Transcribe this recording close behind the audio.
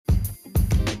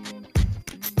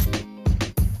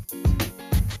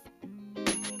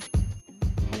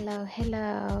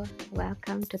Hello.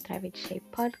 Welcome to Thrive with Shape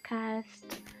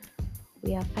podcast.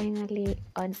 We are finally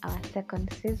on our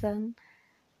second season.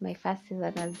 My first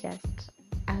season I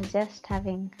was just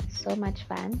having so much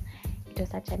fun. It was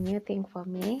such a new thing for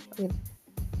me with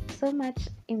so much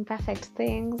imperfect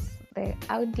things. The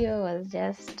audio was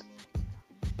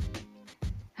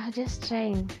I was just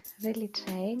trying, really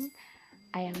trying.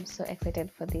 I am so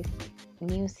excited for this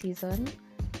new season.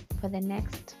 For the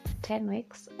next 10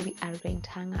 weeks, we are going to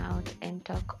hang out and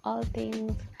talk all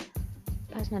things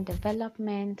personal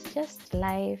development, just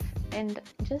life, and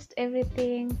just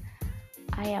everything.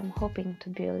 I am hoping to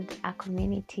build a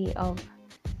community of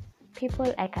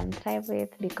people I can thrive with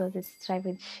because it's Thrive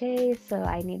with Shay, so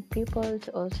I need people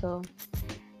to also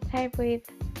thrive with,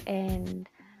 and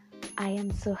I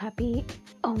am so happy.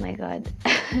 Oh my god.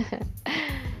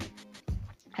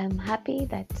 I'm happy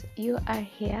that you are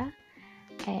here,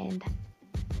 and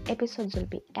episodes will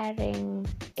be airing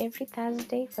every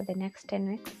Thursday for the next 10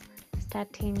 weeks,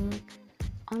 starting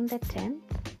on the 10th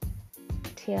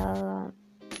till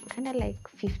kind of like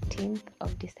 15th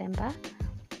of December,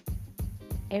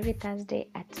 every Thursday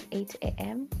at 8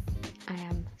 a.m. I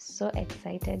am so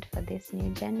excited for this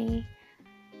new journey,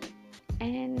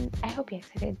 and I hope you're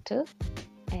excited too,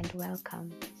 and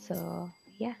welcome. So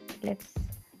yeah, let's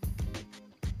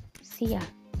see ya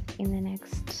in the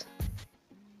next,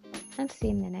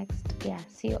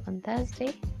 see you on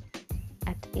Thursday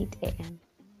at 8 a.m.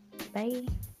 Bye.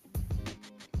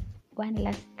 One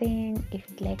last thing, if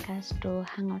you'd like us to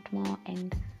hang out more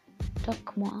and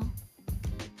talk more,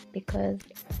 because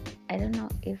I don't know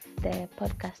if the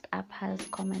podcast app has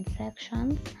comment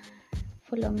sections,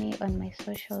 follow me on my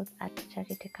socials at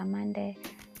Charity Kamande.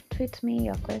 Tweet me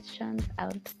your questions,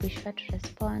 I'll be sure to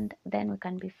respond. Then we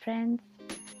can be friends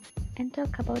and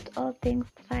talk about all things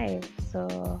Thrive.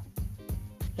 So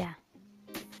yeah,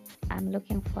 I'm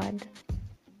looking forward.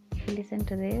 If you listen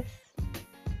to this,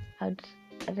 I'd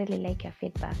really like your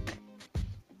feedback.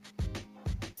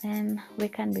 Then we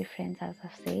can be friends, as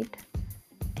I've said,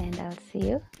 and I'll see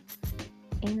you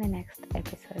in the next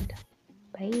episode.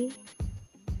 Bye.